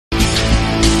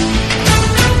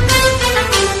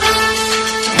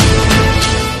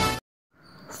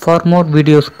For more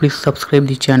videos, please subscribe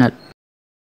the channel.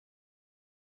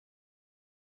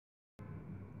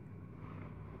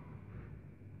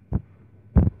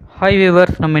 Hi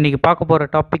viewers, நம்ம இன்னைக்கு பார்க்க போகிற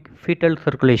topic foetal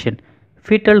circulation.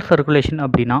 Foetal circulation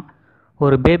அப்படின்னா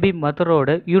ஒரு பேபி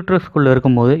மதரோட யூட்ரஸ்குள்ளே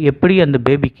இருக்கும்போது எப்படி அந்த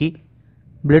பேபிக்கு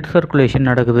பிளட் சர்க்குலேஷன்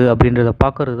நடக்குது அப்படின்றத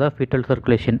பார்க்குறது தான் ஃபீட்டல்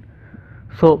சர்க்குலேஷன்.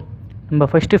 ஸோ நம்ம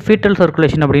ஃபஸ்ட்டு ஃபீட்டல்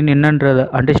சர்க்குலேஷன் அப்படின்னு என்னன்றதை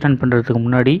அண்டர்ஸ்டாண்ட் பண்ணுறதுக்கு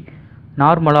முன்னாடி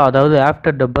நார்மலாக, அதாவது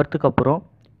ஆஃப்டர் த பர்த்துக்கு அப்புறம்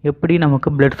எப்படி நமக்கு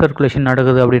பிளட் சர்க்குலேஷன்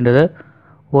நடக்குது அப்படின்றத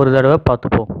ஒரு தடவை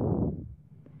பார்த்துப்போம்.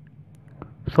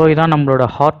 ஸோ இதான் நம்மளோட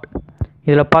ஹார்ட்.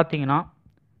 இதில் பார்த்தீங்கன்னா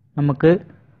நமக்கு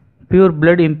பியூர்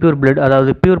பிளட், இம்பியூர் பிளட்.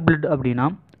 அதாவது பியூர் பிளட் அப்படின்னா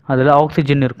அதில்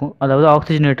ஆக்சிஜன் இருக்கும், அதாவது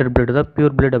ஆக்சிஜனேட்டட் பிளட் தான்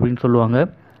பியூர் பிளட் அப்படின்னு சொல்லுவாங்க.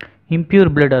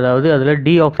 இம்பியூர் பிளட் அதாவது அதில்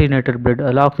டீஆக்சிஜனேட்டட் பிளட்,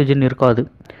 அதில் ஆக்சிஜன் இருக்காது.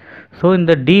 ஸோ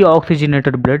இந்த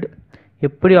டீஆக்சிஜனேட்டட் பிளட்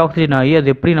எப்படி ஆக்சிஜன் ஆகி அது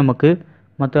எப்படி நமக்கு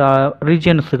மற்ற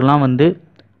ரீஜியன்ஸுக்கெலாம் வந்து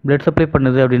பிளட் சப்ளை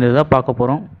பண்ணுது அப்படின்றது தான் பார்க்க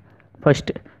போகிறோம். First,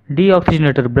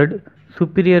 deoxygenated blood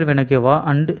superior வெனக்கேவா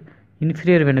and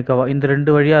inferior வெனக்கேவா இந்த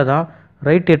ரெண்டு வழியாக தான்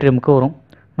ரைட் ஏட்ரியமுக்கு வரும்.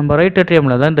 நம்ம ரைட்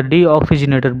ஏட்ரியமில் தான் இந்த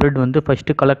டீஆக்சிஜனேட்டட் பிளட் வந்து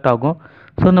ஃபஸ்ட்டு கலெக்ட் ஆகும்.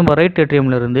 ஸோ நம்ம ரைட்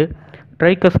ஏட்ரியம்லேருந்து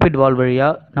ட்ரைகஸ்பிட் வால்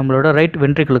வழியாக நம்மளோட ரைட்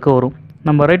வென்ட்ரிக்கிளுக்கு வரும்.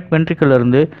 நம்ம ரைட்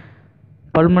வென்ட்ரிக்கிளிருந்து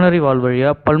பல்மனரி வால்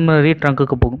வழியாக பல்மனரி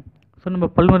ட்ரங்க்குக்கு போகும். ஸோ நம்ம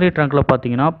பல்மனரி ட்ரங்க்கில்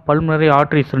பார்த்தீங்கன்னா பல்மனரி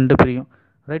ஆர்ட்ரிஸ் ரெண்டு பிரியும்.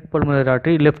 Right pulmonary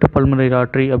artery, left pulmonary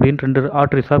artery அப்படின்னு ரெண்டு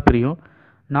ஆர்ட்ரிஸாக பிரியும்.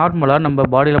 நார்மலாக நம்ம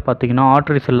பாடியில் பார்த்தீங்கன்னா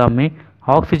ஆர்ட்ரிஸ் எல்லாமே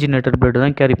ஆக்சிஜனேட்டட் பிளட்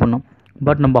தான் கேரி பண்ணும்.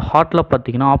 பட் நம்ம ஹார்ட்டில்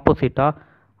பார்த்தீங்கன்னா ஆப்போசிட்டாக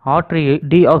ஆர்ட்ரி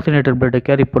டீஆக்சிஜனேட்டட் பிளட்டை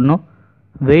கேரி பண்ணும்,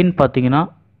 வெயின் பார்த்தீங்கன்னா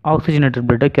ஆக்சிஜனேட்டட்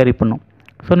பிளட்டை கேரி பண்ணும்.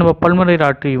 ஸோ நம்ம பல்மனரி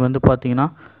ஆர்ட்ரி வந்து பார்த்தீங்கன்னா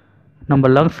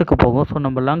நம்ம லங்ஸுக்கு போகும். ஸோ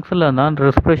நம்ம லங்ஸில் தான்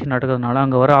ரெஸ்பிரேஷன் நடக்கிறதுனால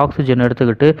அங்கே வர ஆக்சிஜன்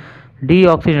எடுத்துக்கிட்டு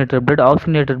டீஆக்சிஜனேட்டட் பிளட்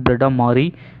ஆக்சிஜனேட்டட் பிளட்டாக மாறி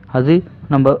அது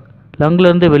நம்ம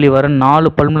லங்லேருந்து வெளியே வர 4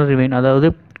 பல்மனரி வெயின், அதாவது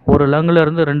ஒரு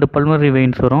லங்லேருந்து 2 பல்மனரி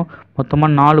வெயின்ஸ் வரும், மொத்தமாக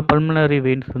 4 பல்மனரி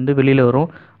வெயின்ஸ் வந்து வெளியில் வரும்.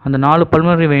 அந்த 4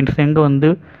 பல்மனரி வெயின்ஸ் எங்கே வந்து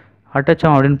அட்டாச்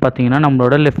ஆகும் அப்படின்னு பார்த்தீங்கன்னா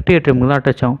நம்மளோட லெஃப்ட் ஏட்ரியமுக்கு தான்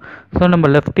அட்டாச் ஆகும். ஸோ நம்ம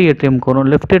லெஃப்ட் ஏட்ரியமுக்கு வரும்.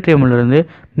 லெஃப்ட் ஏட்ரியம்லேருந்து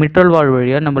மிட்ரல் வால்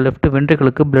வழியாக நம்ம லெஃப்ட்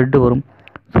வென்ட்ரிக்கிளுக்கு பிளட் வரும்.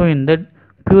 ஸோ இந்த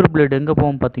பியூர் பிளட் எங்கே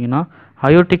போகும் பார்த்தீங்கன்னா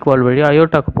அயோட்டிக் வால் வழியாக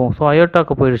அயோட்டாக்கு போகும். ஸோ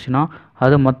அயோட்டாக்கு போயிடுச்சுன்னா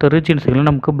அது மற்ற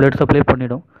ரீஜியன்ஸுக்கெல்லாம் நமக்கு பிளட் சப்ளை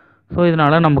பண்ணிடும். ஸோ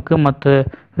இதனால் நமக்கு மற்ற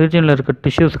ரீஜனில் இருக்க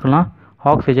டிஷ்யூஸ்க்கெல்லாம்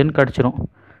ஆக்சிஜன் கிடச்சிரும்.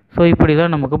 ஸோ இப்படி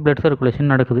தான் நமக்கு பிளட்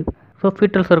சர்க்குலேஷன் நடக்குது. ஸோ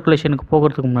ஃபீட்டல் சர்க்குலேஷனுக்கு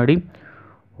போகிறதுக்கு முன்னாடி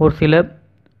ஒரு சில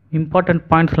இம்பார்ட்டண்ட்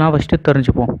பாயிண்ட்ஸ்லாம் ஃபஸ்ட்டு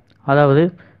தெரிஞ்சுப்போம். அதாவது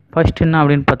ஃபஸ்ட் என்ன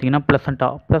அப்படின்னு பார்த்தீங்கன்னா ப்ளசண்டா.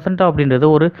 ப்ளசண்டா அப்படின்றது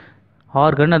ஒரு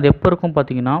ஆர்கன். அது எப்போ இருக்கும்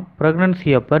பார்த்தீங்கன்னா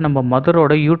ப்ரெக்னன்சி அப்போ நம்ம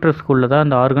மதரோட யூட்ரஸ்குள்ளே தான்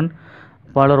அந்த ஆர்கன்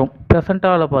வளரும்.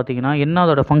 ப்ளசண்டாவில் பார்த்தீங்கன்னா என்ன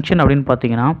அதோட ஃபங்க்ஷன் அப்படின்னு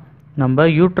பார்த்தீங்கன்னா நம்ம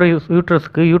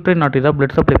யூட்ரஸ்க்கு யூட்ரைன் நாட்டி தான்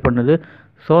பிளட் சப்ளை பண்ணுது.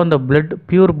 ஸோ அந்த பிளட்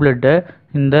பியூர் பிளட்டை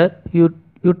இந்த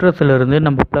யூட்ரஸிலிருந்து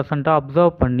நம்ம ப்ளசண்டா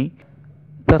அப்சர்வ் பண்ணி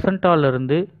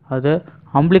ப்ளசண்டாவிலேருந்து அதை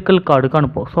அம்பிளிக்கல் கார்டுக்கு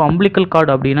அனுப்போம். ஸோ அம்பிளிக்கல்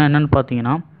கார்டு அப்படின்னா என்னென்னு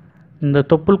பார்த்தீங்கன்னா இந்த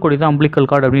தொப்புள் கொடி தான் அம்பிளிக்கல்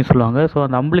கார்டு அப்படின்னு சொல்லுவாங்க. ஸோ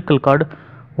அந்த அம்பிளிக்கல் கார்டு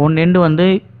ஒன்று எண்டு வந்து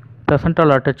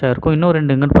ப்ளசண்டாவில் அட்டாச் ஆகிருக்கும், இன்னொரு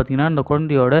ரெண்டு எங்குன்னு பார்த்தீங்கன்னா இந்த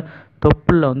குழந்தையோட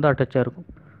தொப்புளில் வந்து அட்டாச் ஆகிருக்கும்.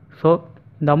 ஸோ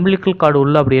இந்த அம்பிளிக்கல் கார்டு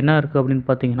உள்ள அப்படி என்ன இருக்குது அப்படின்னு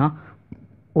பார்த்தீங்கன்னா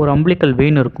ஒரு அம்பிளிக்கல்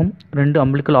வெயின் இருக்கும், 2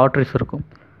 அம்பிளிக்கல் ஆர்ட்ரிஸ் இருக்கும்.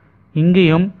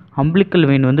 இங்கேயும் அம்பிளிக்கல்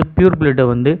வெயின் வந்து பியூர் பிளட்டை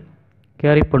வந்து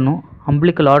கேரி பண்ணும்,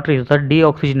 அம்பிளிக்கல் ஆர்ட்ரிஸ் தான்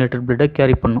டீஆக்சிஜனேட்டட் பிளட்டை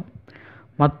கேரி பண்ணும்.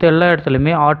 மற்ற எல்லா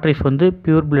இடத்துலையுமே ஆர்ட்ரிஸ் வந்து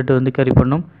பியூர் பிளட்டை வந்து கேரி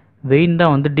பண்ணும், வெயின்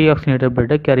தான் வந்து டீஆக்சிஜனேட்டட்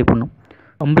பிளட்டை கேரி பண்ணும்.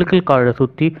 அம்பிளிக்கல் கார்டை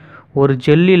சுற்றி ஒரு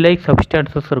ஜெல்லி லைக்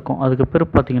சப்ஸ்டான்சஸ் இருக்கும், அதுக்கு பேர்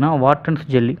பார்த்தீங்கன்னா வார்டன்ஸ்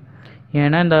ஜெல்லி.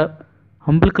 ஏன்னா இந்த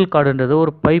அம்பிளிக்கல் கார்டுன்றது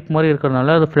ஒரு பைப் மாதிரி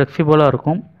இருக்கிறதுனால அது ஃப்ளெக்சிபிளாக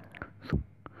இருக்கும்.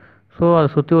 ஸோ அதை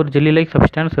சுற்றி ஒரு ஜெல்லி லைக்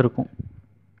சப்ஸ்டான்ஸ் இருக்கும்.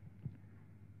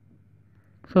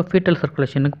 ஸோ ஃபீட்டல்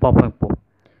சர்க்குலேஷனுக்கு பார்ப்போம் இப்போது.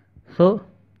 ஸோ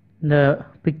இந்த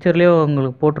பிக்சர்லேயே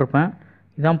உங்களுக்கு போட்டிருப்பேன்,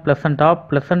 இதுதான் ப்ளசண்டா.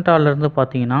 ப்ளசண்டாவிலேருந்து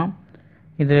பார்த்தீங்கன்னா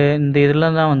இந்த இதில்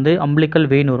தான் வந்து அம்பிளிக்கல்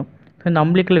வெயின் வரும். ஸோ இந்த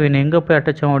அம்பிளிக்கல் வெயின் எங்கே போய்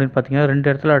அட்டாச் ஆகும் அப்படின்னு பார்த்தீங்கன்னா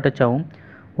 2 இடத்துல அட்டாச் ஆகும்.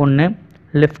 ஒன்று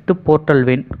லெஃப்ட் போர்ட்டல்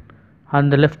வெயின்.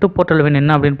 அந்த லெஃப்ட் போர்ட்டல் வெயின்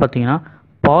என்ன அப்படின்னு பார்த்தீங்கன்னா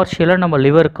பார்ஷியலாக நம்ம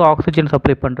லிவருக்கு ஆக்சிஜன்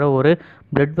சப்ளை பண்ணுற ஒரு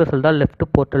பிளட் வெசல் தான் லெஃப்ட்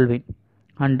போர்ட்டல் வெயின்.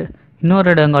 அண்டு இன்னொரு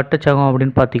இடம் எங்கே அட்டாச் ஆகும்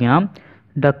அப்படின்னு பார்த்தீங்கன்னா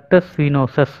டக்டஸ்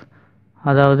வீனோசஸ்.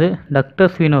 அதாவது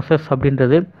டக்டஸ் வீனோசஸ்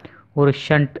அப்படின்றது ஒரு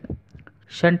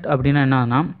ஷண்ட் அப்படின்னா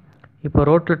என்னன்னா, இப்போ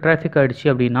ரோட்டில் டிராஃபிக் ஆகிடுச்சு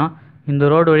அப்படின்னா இந்த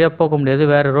ரோடு வழியாக போக முடியாது,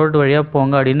 வேறு ரோடு வழியாக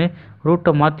போங்க அப்படின்னு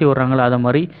ரூட்டை மாற்றி விட்றாங்களே, அதை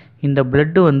மாதிரி இந்த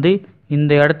பிளட்டு வந்து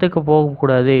இந்த இடத்துக்கு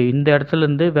போகக்கூடாது, இந்த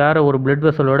இடத்துலேருந்து வேறு ஒரு பிளட்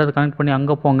வெசலோடு அதை கனெக்ட் பண்ணி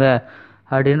அங்கே போங்க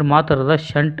அப்படின்னு மாற்றுறது தான்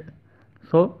ஷண்ட்.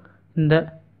 ஸோ இந்த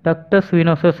டக்டஸ்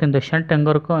வீனோசஸ் இந்த ஷண்ட்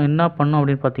எங்கே இருக்கும், என்ன பண்ணும்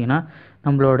அப்படின்னு பார்த்தீங்கன்னா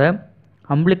நம்மளோட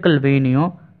அம்பிளிக்கல்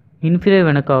வெயினையும் இன்ஃபீரியர்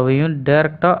வெனக்காவையும்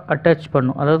டைரெக்டாக அட்டாச்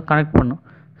பண்ணும், அதாவது கனெக்ட் பண்ணும்.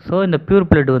 ஸோ இந்த பியூர்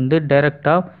பிளட் வந்து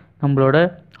டைரெக்டாக நம்மளோட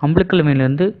அம்பிளிக்கல்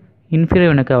வெயின்லேருந்து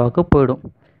இன்ஃபீரியர் வெனக்காவாக்கு போயிடும்.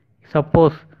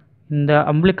 சப்போஸ் இந்த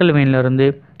அம்பிளிக்கல் வெயின்லேருந்து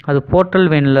அது போர்ட்டல்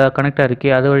வெயினில் கனெக்ட் ஆகிருக்கு,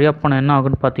 அது வழியாக போனால் என்ன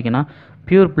ஆகுன்னு பார்த்தீங்கன்னா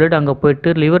பியூர் பிளட் அங்கே போயிட்டு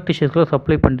லிவர் டிஷ்யூஸில்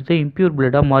சப்ளை பண்ணிட்டு இம்ப்யூர்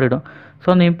பிளட்டாக மாறிடும். ஸோ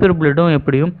அந்த இம்ப்யூர் பிளட்டும்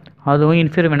எப்படியும் அதுவும்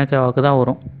இன்ஃபீரியர் வெனா கேவாவுக்கு தான்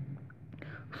வரும்.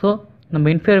 ஸோ நம்ம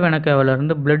இன்ஃபீரியர் வெனா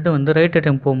கேவாலேருந்து பிளட் வந்து ரைட்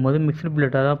ஏட்ரியம் போகும்போது மிக்ஸ்டு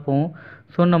பிளட்டாக தான் போகும்.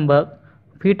 ஸோ நம்ம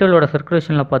ஃபீட்டலோட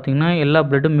சர்க்குலேஷனில் பார்த்தீங்கன்னா எல்லா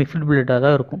பிளட்டும் மிக்ஸ்டு பிளட்டாக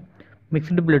தான் இருக்கும்.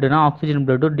 மிக்ஸ்டு பிளட்னா ஆக்சிஜன்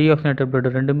பிளட்டும் டீஆக்சிஜனேட்டட் பிளட்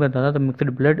ரெண்டுமே இருந்தால் தான் அது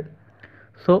மிக்ஸ்டு பிளட்.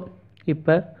 ஸோ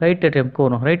இப்போ ரைட் ஏட்ரியமுக்கு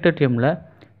வரும். ரைட் ஏட்ரியமில்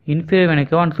இன்ஃபீரியர் வெனா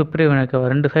கேவா அண்ட் சுப்பீரியர் வெனா கேவா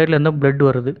ரெண்டு சைடில் இருந்தால் பிளட்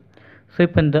வருது. ஸோ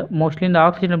இப்போ இந்த மோஸ்ட்லி இந்த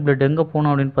ஆக்சிஜன் பிளட் எங்கே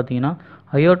போகணும் அப்படின்னு பார்த்தீங்கன்னா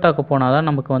அயோட்டாக்கு போனால் தான்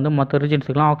நமக்கு வந்து மற்ற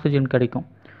ரீஜன்ஸுக்கெலாம் ஆக்சிஜன் கிடைக்கும்.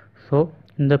 ஸோ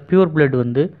இந்த பியூர் பிளட்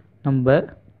வந்து நம்ம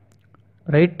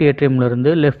ரைட்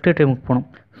ஏட்ரியம்லேருந்து லெஃப்ட் ஏட்ரியமுக்கு போகணும்.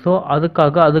 ஸோ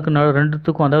அதுக்கு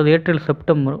ரெண்டுத்துக்கும் அதாவது ஏட்ரியல்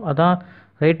செப்டம் அதான்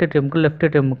ரைட் ஏட்ரியமுக்கும் லெஃப்ட்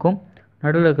ஏட்ரியமுக்கும்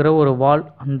நடுவில் இருக்கிற ஒரு வால்,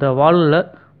 அந்த வாலில்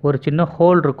ஒரு சின்ன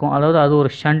ஹோல் இருக்கும், அதாவது அது ஒரு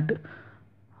ஷண்ட்.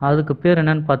 அதுக்கு பேர்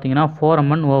என்னென்னு பார்த்தீங்கன்னா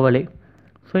ஃபோரமன் ஓவலே.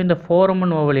 ஸோ இந்த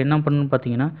ஃபோரமன் ஓவலே என்ன பண்ணணும்னு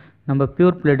பார்த்தீங்கன்னா நம்ம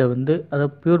பியூர் பிளட்டை வந்து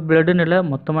அதாவது பியூர் பிளட்டுன்னு இல்லை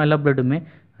மொத்தமாக எல்லா பிளட்டுமே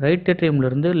ரைட்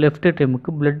ஏட்ரியம்லேருந்து லெஃப்ட்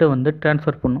ஏட்ரியமுக்கு பிளட்டை வந்து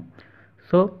ட்ரான்ஸ்ஃபர் பண்ணும்.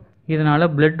 ஸோ இதனால்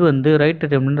பிளட் வந்து ரைட்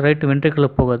ஏட்ரியம்லேருந்து ரைட்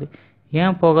வென்ட்ரிக்கிளுக்கு போகாது.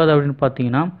 ஏன் போகாது அப்படின்னு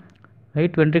பார்த்தீங்கன்னா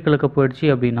ரைட் வென்ட்ரிக்கிளுக்கு போயிடுச்சு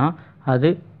அப்படின்னா அது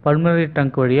பல்மனரி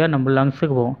ட்ரங்க் வழியாக நம்ம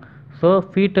லங்ஸுக்கு போகும். ஸோ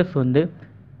ஃபீட்டஸ் வந்து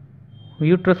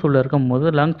யூட்ரஸ் உள்ளே இருக்கும்போது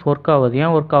லங்ஸ் ஒர்க் ஆகாது.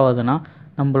 ஏன் ஒர்க் ஆகாதுன்னா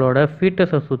நம்மளோட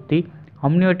ஃபீட்டஸை சுற்றி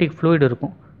அம்னியோட்டிக் ஃப்ளூயிட்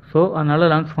இருக்கும். ஸோ அதனால்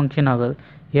லங்ஸ் ஃபங்க்ஷன் ஆகாது.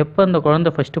 எப்போ அந்த குழந்தை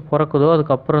ஃபஸ்ட்டு பிறக்குதோ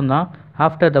அதுக்கப்புறம் தான்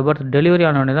ஆஃப்டர் த பர்த் டெலிவரி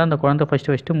ஆனோடனே தான் அந்த குழந்தை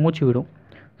ஃபஸ்ட்டு மூச்சு விடும்.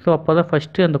 ஸோ அப்போ தான்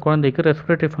ஃபஸ்ட்டு அந்த குழந்தைக்கு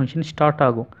ரெஸ்பிரேட்டரி ஃபங்க்ஷன் ஸ்டார்ட்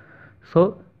ஆகும். ஸோ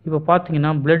இப்போ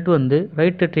பார்த்தீங்கன்னா பிளட் வந்து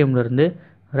ரைட் ஏட்ரியம்லேருந்து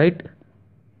ரைட்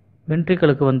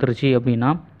வென்ட்ரிக்கிளுக்கு வந்துருச்சு அப்படின்னா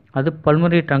அது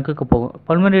பல்மனரி ட்ரங்க்குக்கு போகும்.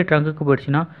 பல்மனரி ட்ரங்க்குக்கு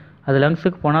போயிடுச்சுன்னா அது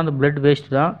லங்ஸுக்கு போனால் அந்த பிளட் வேஸ்ட்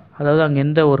தான், அதாவது அங்கே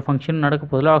எந்த ஒரு ஃபங்க்ஷன் நடக்க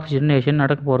போதில்லை, ஆக்சிஜனேஷன்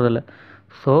நடக்க போகிறதில்ல.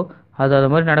 ஸோ அது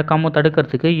மாதிரி நடக்காமல்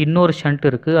தடுக்கிறதுக்கு இன்னொரு ஷண்ட்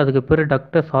இருக்குது, அதுக்கு பேர்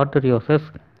டக்டஸ் ஆர்டரியோசஸ்.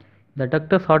 இந்த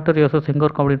டக்டஸ் ஆர்டரியோசஸ் எங்கே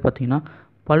இருக்கும் அப்படின்னு பார்த்தீங்கன்னா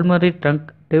பல்மனரி ட்ரங்க்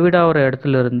டிவைட் ஆகிற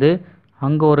இடத்துலேருந்து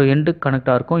அங்கே ஒரு எண்டு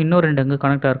கனெக்டாக இருக்கும், இன்னொரு ரெண்டு எங்கே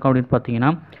கனெக்டாக இருக்கும் அப்படின்னு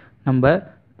பார்த்தீங்கன்னா நம்ம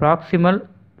ப்ராக்சிமல்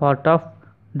பார்ட் ஆஃப்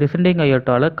டிசெண்டிங்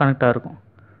அயோட்டாவில் கனெக்டாக இருக்கும்.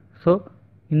 ஸோ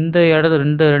இந்த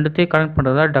ரெண்டுத்தையும் கனெக்ட்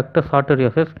பண்ணுறதா டக்டஸ்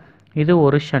ஆர்டரியோசஸ். இது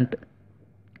ஒரு ஷண்ட்.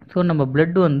 ஸோ நம்ம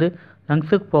பிளட் வந்து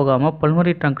லங்ஸுக்கு போகாமல்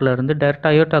பல்மனரி ட்ரங்க்லேருந்து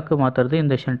டைரெக்டாக அயோட்டாக்கு மாற்றுறது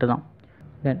இந்த ஷண்ட்டு தான்.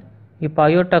 தென் இப்போ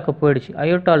அயோட்டாக்கு போயிடுச்சு.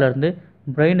 அயோட்டாலேருந்து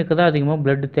பிரெயினுக்கு தான் அதிகமாக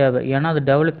பிளட் தேவை, ஏன்னா அது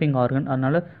டெவலப்பிங் ஆர்கன்.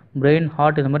 அதனால் பிரெயின்,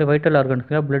 ஹார்ட் இந்த மாதிரி வைட்டல்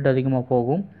ஆர்கன்ஸ்க்கு பிளட் அதிகமாக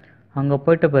போகும். அங்கே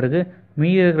போயிட்ட பிறகு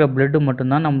மீதி இருக்கிற பிளட்டு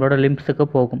மட்டும்தான் நம்மளோட லிம்ஸுக்கு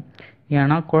போகும்.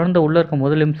 ஏன்னா குழந்தை உள்ளே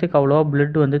இருக்கும்போது லிம்ஸுக்கு அவ்வளோவா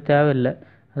பிளட் வந்து தேவையில்லை,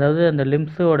 அதாவது அந்த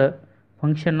லிம்ஸோட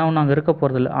ஃபங்க்ஷன்லாம் ஒன்றும் அங்கே இருக்க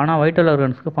போகிறதில்ல. ஆனால் வைட்டல்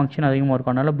ஆர்கன்ஸ்க்கு ஃபங்க்ஷன் அதிகமாக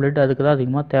இருக்கும், அதனால் பிளட் அதுக்கு தான்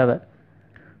அதிகமாக தேவை.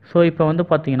 ஸோ இப்போ வந்து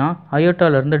பார்த்தீங்கன்னா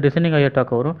அயோட்டாலேருந்து டிசெண்டிங்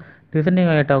அயோட்டாக்கு வரும். டிசெண்டிங்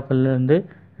அயோட்டாக்குலேருந்து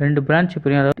ரெண்டு பிரான்ச்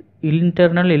பிரியும், அதாவது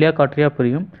இன்டர்னல் இலியா கார்ட்ரியா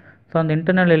பிரியும். ஸோ அந்த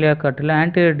இன்டர்னல் இலியா கார்ட்ரியில்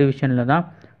ஆன்டீரியர் டிவிஷனில் தான்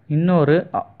இன்னொரு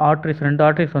ரெண்டு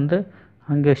ஆர்ட்ரிஸ் வந்து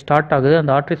அங்கே ஸ்டார்ட் ஆகுது.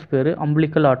 அந்த ஆர்ட்ரிஸ் பேர்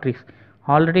அம்பிளிக்கல் ஆர்ட்ரிஸ்.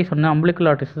 ஆல்ரெடி சொன்ன அம்பிளிக்கல்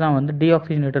ஆர்ட்ரிஸ் தான் வந்து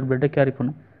டீஆக்சிஜனேட்டட் பிளட்டை கேரி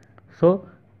பண்ணும். ஸோ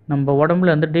நம்ம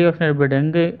உடம்புல வந்து டீஆக்சிஜனேட்டட் பிளட்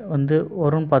எங்கே வந்து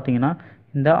வரும்னு பார்த்தீங்கன்னா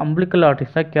இந்த அம்பிளிக்கல்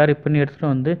ஆர்ட்ரிஸ் தான் கேரி பண்ணி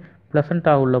எடுத்துகிட்டு வந்து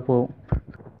ப்ளசண்ட்டாக உள்ளே போகும்.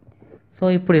 ஸோ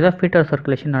இப்படி தான் ஃபீட்டல்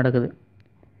சர்க்குலேஷன் நடக்குது.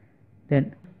 தென்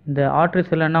இந்த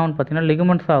ஆர்ட்ரிஸ் எல்லாம் என்ன ஆகும்னு பார்த்தீங்கன்னா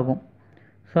லிகமெண்ட்ஸ் ஆகும்.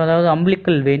 ஸோ அதாவது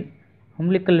அம்பிளிக்கல்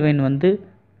வெயின் வந்து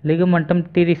லிகமெண்டம்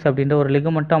டீரிஸ் அப்படின்ற ஒரு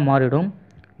லிகமெண்ட்டாக மாறிடும்.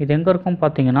 இது எங்கே இருக்கும்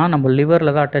பார்த்தீங்கன்னா நம்ம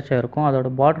லிவரில் தான் அட்டாச் ஆகிருக்கும், அதோட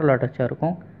பார்டரில் அட்டாச்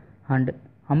ஆகிருக்கும். அண்டு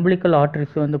அம்பிளிக்கல்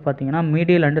ஆர்ட்ரிஸ் வந்து பார்த்திங்கன்னா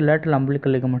மீடியல் அண்டு லேட்டரல்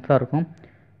அம்பிளிக்கல் லிகமெண்ட்ஸாக இருக்கும்.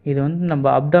 இது வந்து நம்ம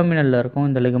அப்டாமினலில் இருக்கும்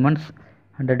இந்த லிகமெண்ட்ஸ்.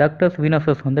 அண்டு டக்டஸ்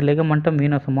வீனோசஸ் வந்து லிகமெண்டம்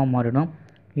வீனோசமாக மாறிடும்,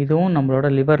 இதுவும் நம்மளோட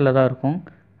லிவரில் தான் இருக்கும்.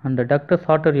 அண்ட் டக்டஸ்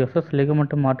ஆர்டரியோசஸ்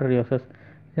லிகமெண்டம் ஆர்டரியோசஸ்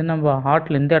இது நம்ம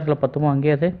ஹார்ட்டில் எந்த இடத்துல பார்த்தோமோ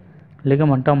அங்கேயே அது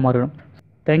லிகமெண்ட்டாக மாறிடும்.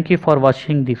 தேங்க்யூ ஃபார்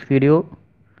வாட்சிங் this video.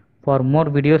 For more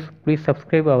videos please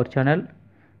subscribe our channel.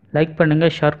 Like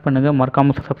பண்ணுங்கள், ஷேர் பண்ணுங்கள்,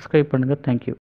 மறக்காமல் சப்ஸ்கிரைப் பண்ணுங்கள். தேங்க்யூ.